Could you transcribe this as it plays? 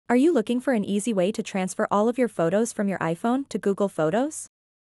Are you looking for an easy way to transfer all of your photos from your iPhone to Google Photos?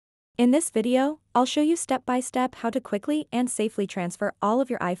 In this video, I'll show you step by step how to quickly and safely transfer all of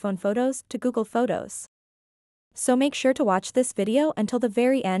your iPhone photos to Google Photos. So make sure to watch this video until the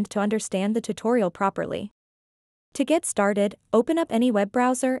very end to understand the tutorial properly. To get started, open up any web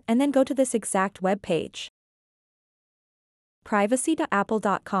browser and then go to this exact web page.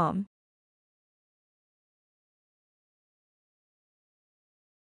 privacy.apple.com.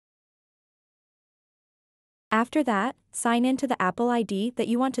 After that, sign in to the Apple ID that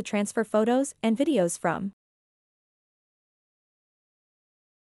you want to transfer photos and videos from.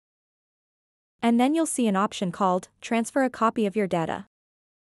 And then you'll see an option called Transfer a copy of your data.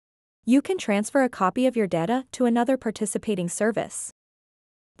 You can transfer a copy of your data to another participating service.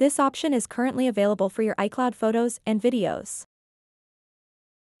 This option is currently available for your iCloud photos and videos.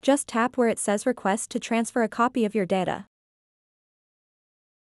 Just tap where it says Request to transfer a copy of your data.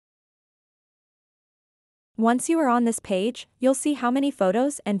 Once you are on this page, you'll see how many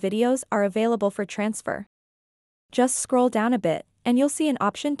photos and videos are available for transfer. Just scroll down a bit, and you'll see an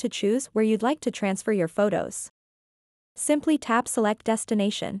option to choose where you'd like to transfer your photos. Simply tap Select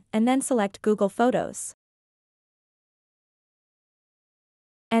Destination, and then select Google Photos.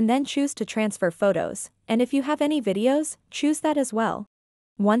 And then choose to transfer photos, and if you have any videos, choose that as well.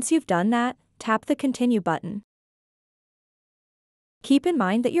 Once you've done that, tap the Continue button. Keep in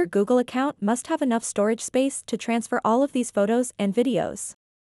mind that your Google account must have enough storage space to transfer all of these photos and videos.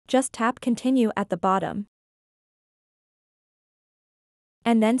 Just tap Continue at the bottom.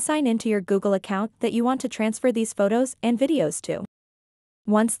 And then sign into your Google account that you want to transfer these photos and videos to.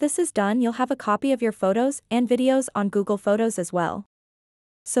 Once this is done, you'll have a copy of your photos and videos on Google Photos as well.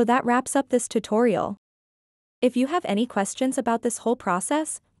 So that wraps up this tutorial. If you have any questions about this whole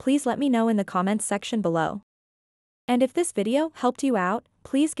process, please let me know in the comments section below. And if this video helped you out,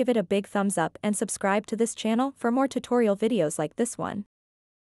 please give it a big thumbs up and subscribe to this channel for more tutorial videos like this one.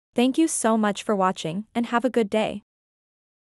 Thank you so much for watching and have a good day.